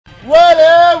What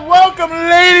up? Welcome,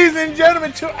 ladies and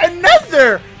gentlemen, to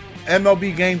another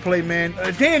MLB gameplay, man.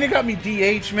 Damn, they got me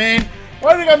DH, man.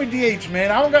 Why they got me DH, man?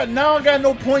 I got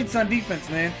no points on defense,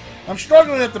 man. I'm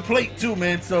struggling at the plate too,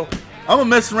 man. So I'm gonna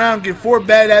mess around, get 4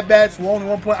 bad at bats with only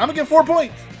 1 point. I'm gonna get 4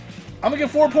 points. I'm gonna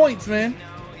get 4 points, man.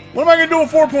 What am I gonna do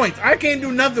with 4 points? I can't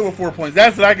do nothing with 4 points.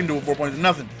 That's what I can do with 4 points.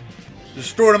 Nothing.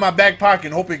 Just store it in my back pocket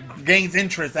and hope it gains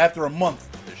interest after a month.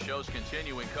 The show's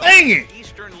continuing. Dang it!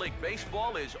 Eastern League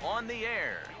Baseball is on the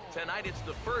air. Tonight it's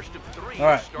the first of 3. All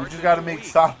right, we just gotta make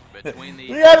solid.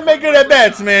 We gotta make good at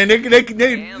bats, man. They're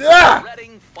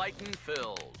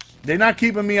not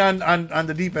keeping me on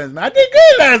the defense, man. I did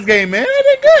good last game, man. I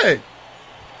did good.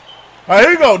 All right,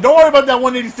 here we go. Don't worry about that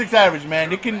 186 average,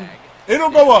 man. It'll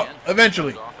go up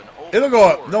eventually. It'll go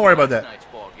up. Don't worry about that.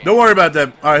 Don't worry about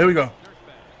that. All right, here we go.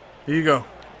 Here you go.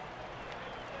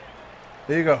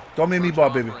 There you go. Throw me a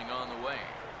meatball, baby.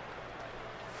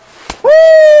 Woo!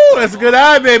 That's a good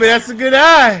eye, baby. That's a good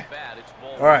eye.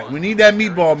 All right, we need that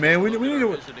meatball, man. We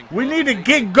need to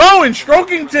get going.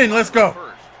 Strokington, let's go.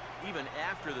 Even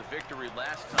after the victory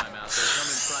last time out,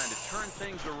 trying to turn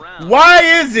things around. Why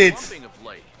is it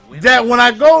that when I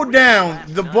go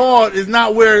down, the ball is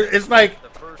not where it's like?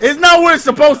 It's not where it's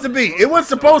supposed to be. It was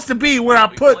supposed to be where I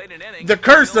put the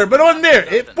cursor, but it wasn't there.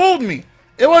 It fooled me.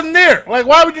 It wasn't there. Like,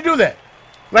 why would you do that?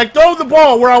 Like, throw the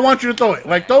ball where I want you to throw it.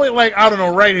 Like, throw it, like, I don't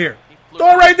know, right here.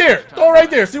 Throw it right there. Throw it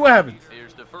right there. See what happens.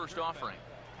 Here's the first offering.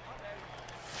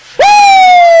 Woo!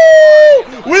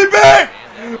 We back!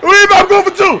 I'm going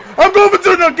for 2. I'm going for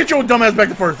 2. No, get your dumbass back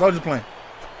to first. I was just playing.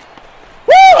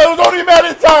 Woo! It was only a matter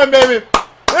of time, baby.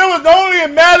 It was only a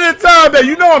matter of time, baby.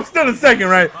 You know I'm still in second,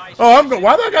 right? Oh, I'm going.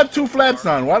 Why do I got 2 flaps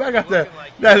on? Why do I got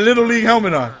that Little League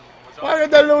helmet on? Why I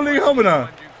got that Little League helmet on?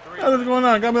 What's going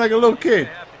on? Got me like a little kid.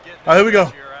 All right, here we go.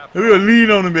 Here we go.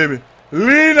 Lean on him, baby.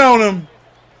 Lean on him.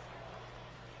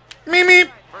 Meep.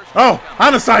 Oh,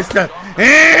 on the side step.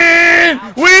 And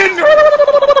win.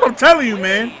 I'm telling you,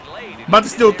 man. I'm about to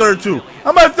steal third, too.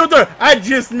 I'm about to steal third. I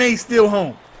just may steal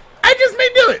home. I just may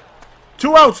do it.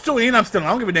 2 outs, 2. And I'm stealing. I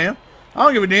don't give a damn. I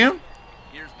don't give a damn.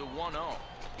 Here's the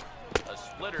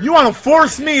 1-0. You want to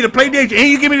force me to play DH and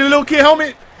you give me the little kid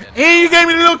helmet? And you gave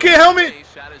me the little kid helmet?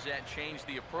 How does that change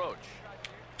the approach?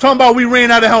 Talking about we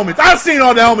ran out of helmets. I've seen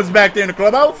all the helmets back there in the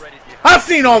clubhouse. I've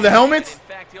seen all the helmets.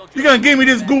 You're going to give me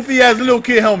this goofy-ass little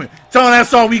kid helmet. Tell him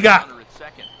that's all we got.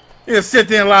 You're going to sit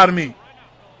there and lie to me.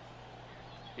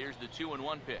 Here's the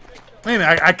 2-1 pitch. Wait a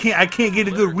minute, I can't get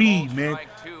a good read, man.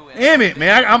 Damn it,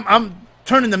 man. I'm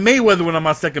turning to Mayweather when I'm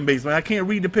on second base, man. I can't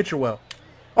read the pitcher well.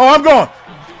 Oh, I'm going.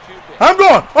 I'm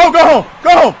going. Oh, go home. Go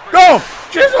home. Go home.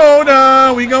 Just hold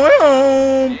on. We going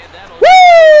home.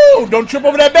 Woo! Don't trip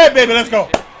over that bat, baby. Let's go.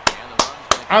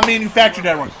 I manufactured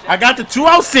that run. I got the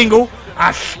 2-out single.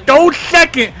 I stole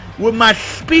second with my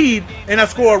speed, and I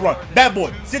score a run. Bat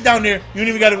boy, sit down there. You don't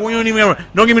even got to. You don't even got to.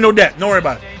 Don't give me no that. Don't worry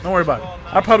about it. Don't worry about it.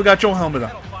 I probably got your helmet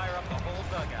on.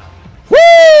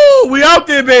 Woo! We out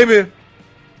there, baby.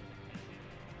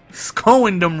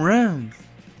 Scoring them runs.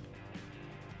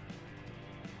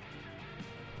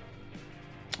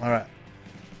 All right.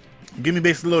 Give me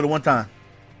bases loaded 1 time.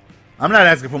 I'm not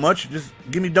asking for much. Just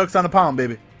give me ducks on the pound,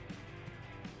 baby.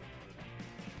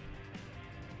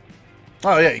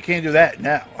 Oh, yeah, you can't do that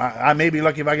now. I may be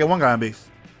lucky if I get 1 guy on base.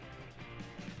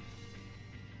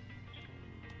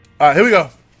 All right, here we go.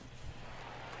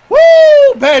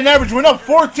 Woo! Batting average went up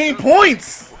 14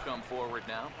 points.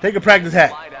 Take a practice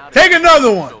hat. Take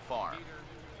another one.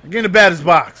 Get in the batter's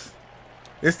box.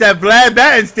 It's that Vlad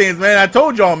batting stance, man. I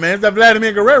told y'all, man. It's that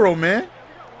Vladimir Guerrero, man.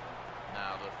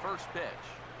 Now the first pitch.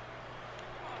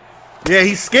 Yeah,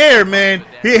 he's scared, man.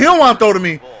 He don't want to throw to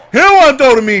me. He don't want to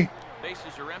throw to me.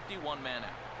 Bases are empty, 1 man out.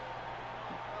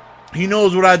 He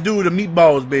knows what I do to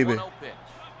meatballs, baby.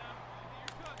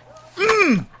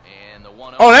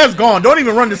 Oh, that's gone. Don't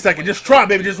even run this second. Just try,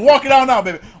 baby. Just walk it out now,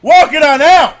 baby. Walk it out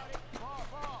now.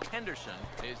 Henderson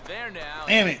is there now.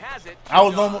 Damn it. That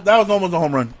was almost a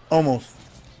home run. Almost.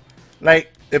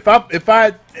 Like, if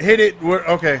I hit it,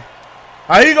 okay. All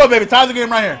right, here you go, baby. Ties the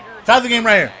game right here. Ties the game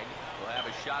right here.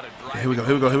 Here we go.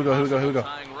 Here we go. Here we go. Here we go. Here we go.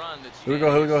 Here we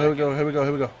go. Here we go. Here we go. Here we go.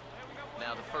 Here we go.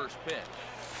 Now the first pitch.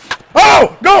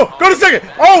 Oh, go to second.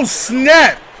 Oh,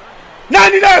 snap.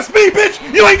 99 speed, bitch.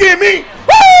 You ain't getting me.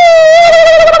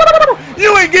 Woo!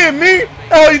 You ain't getting me.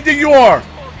 Hell, you think you are?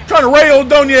 Trying to Ray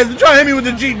Ordonez and trying to hit me with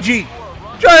the G.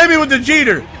 Trying to hit me with the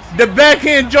Jeter. The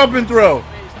backhand jumping throw.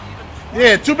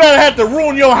 Yeah, too bad I had to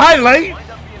ruin your highlight.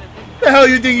 The hell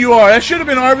you think you are? That should have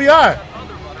been RBI.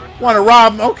 Want to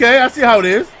rob him? Okay, I see how it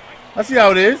is. I see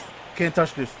how it is. Can't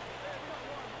touch this.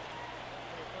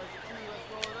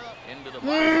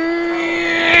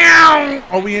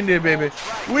 Oh, we in there, baby.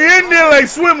 We in there like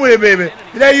swimwear, baby.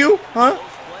 Is that you? Huh?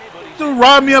 Dude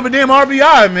robbed me of a damn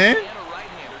RBI, man.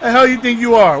 The hell you think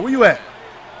you are? Where you at?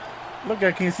 Look,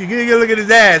 I can't see. Get a look at his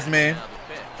ass, man.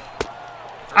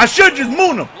 I should just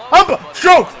moon him.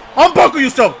 Strokes. Unbuckle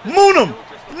yourself. Moon him.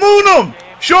 Moon him.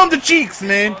 Show him the cheeks,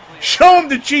 man. Show him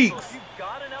the cheeks.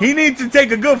 He needs to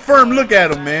take a good firm look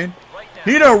at him, man.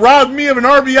 He done robbed me of an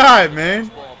RBI,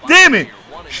 man. Damn it.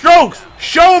 Strokes.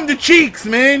 Show him the cheeks,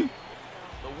 man.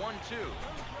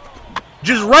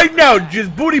 Just right now,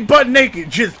 just booty butt naked.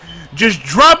 Just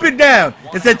drop it down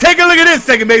and say, take a look at this,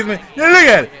 second baseman. Yeah, look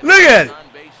at it. Look at it.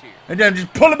 And then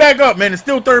just pull it back up, man. It's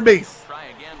still third base.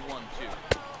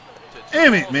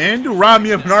 Damn it, man. Dude robbed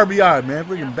me of an RBI, man.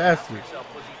 Freaking bastard. Was he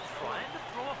trying to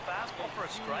throw a fastball for a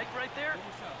strike right there?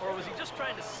 Or was he just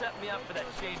trying to set me up for that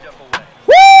changeup away?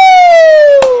 Woo!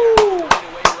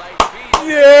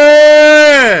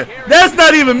 Yeah! That's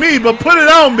not even me, but put it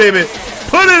on, baby.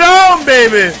 Put it on,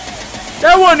 baby.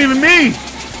 That wasn't even me.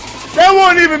 That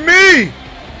wasn't even me.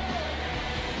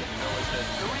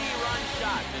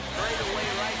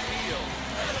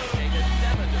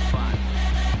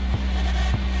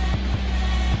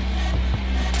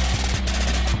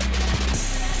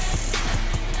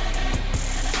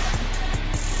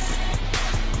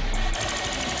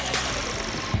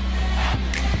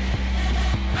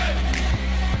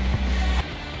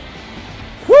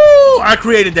 I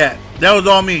created that. That was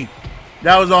all me.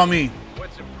 That was all me.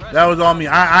 That was all me.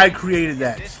 I created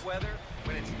that.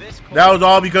 That was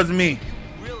all because of me.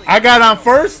 I got on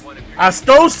first. I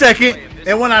stole second.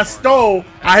 And when I stole,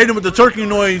 I hit him with the turkey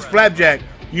noise flapjack.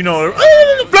 You know,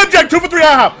 flapjack 2 for 3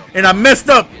 hop. And I messed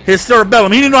up his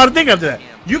cerebellum. He didn't know how to think after that.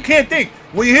 You can't think.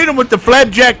 When you hit him with the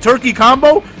flapjack turkey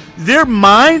combo, their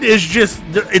mind is just,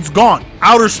 it's gone.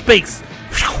 Outer space.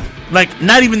 Like,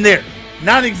 not even there.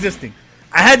 Non-existing.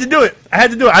 I had to do it. I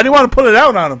had to do it. I didn't want to pull it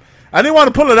out on him. I didn't want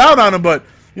to pull it out on him, but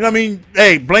you know what I mean?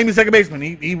 Hey, blame the second baseman.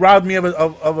 He robbed me of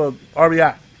a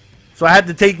RBI. So I had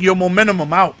to take your momentum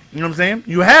out. You know what I'm saying?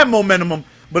 You had momentum,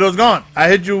 but it was gone. I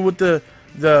hit you with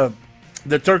the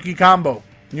turkey combo.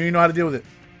 You know how to deal with it.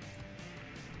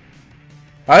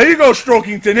 Here you go,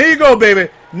 Strokington. Here you go, baby.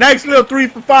 Nice little 3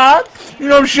 for 5. You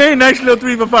know what I'm saying? Nice little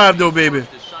 3 for 5, though, baby.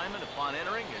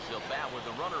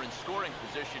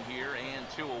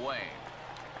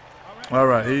 All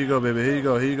right, here you go, baby. Here you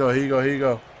go. Here you go. Here you go. Here you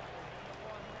go.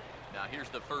 Now here's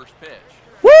the first pitch.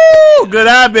 Woo! Good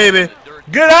eye, baby.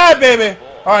 Good eye, baby.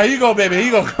 All right, here you go, baby. Here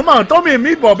you go. Come on, throw me a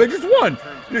meatball, baby. Just one.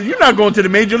 You're not going to the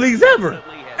major leagues ever,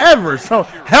 ever. So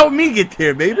help me get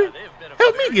there, baby.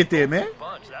 Help me get there, man.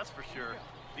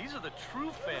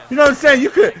 You know what I'm saying? You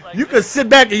could sit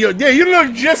back and you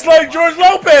look just like George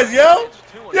Lopez, yo.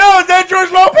 Yo, is that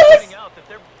George Lopez?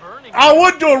 I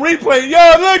would do a replay.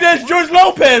 Yo, look, that's George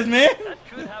Lopez, man.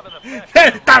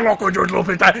 Está loco, George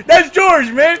Lopez. That's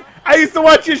George, man. I used to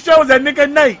watch his shows at Nick at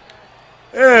Night.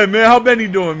 Yeah, man. How Benny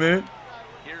doing, man?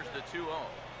 Here's the 2-0.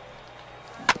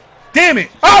 Damn it.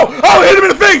 Oh, hit him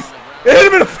in the face. It hit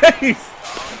him in the face.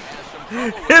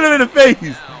 Hit him in the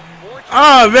face.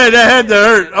 Oh, man, that had to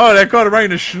hurt. Oh, that caught him right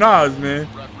in the schnoz, man.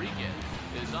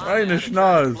 Right in the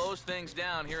schnoz.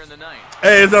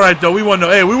 Hey, it's all right though. We won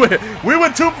though. Hey, we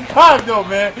went 2 for 5 though,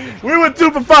 man. We went 2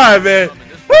 for 5, man.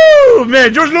 Woo,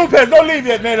 man. George Lopez, don't leave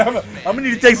yet, man. I'm gonna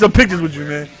need to take some pictures with you,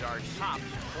 man.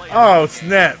 Oh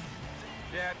snap!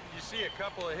 Dad, you see a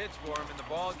couple of hits for him in the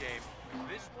ball game.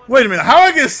 Wait a minute. How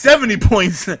I get 70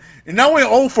 points and I went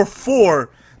 0 for 4?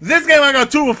 This game I got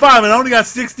 2 for 5 and I only got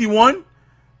 61.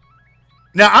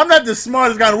 Now, I'm not the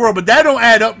smartest guy in the world, but that don't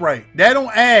add up right. That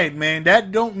don't add, man.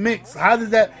 That don't mix. How does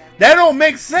that don't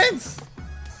make sense.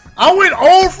 I went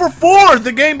 0 for 4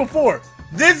 the game before.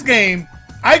 This game,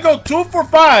 I go 2 for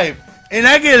 5, and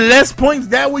I get less points.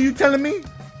 That what you telling me?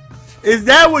 Is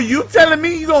that what you telling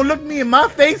me? You gonna look me in my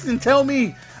face and tell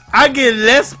me I get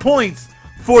less points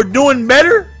for doing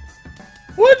better?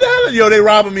 What the hell? Yo, they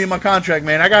robbing me of my contract,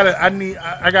 man. I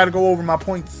gotta go over my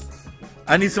points.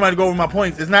 I need somebody to go over my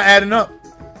points. It's not adding up.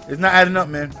 It's not adding up,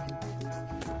 man.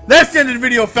 That's the end of the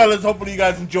video, fellas. Hopefully you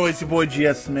guys enjoy. It's your boy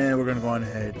GS, man. We're going to go on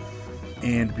ahead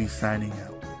and be signing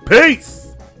out. Peace!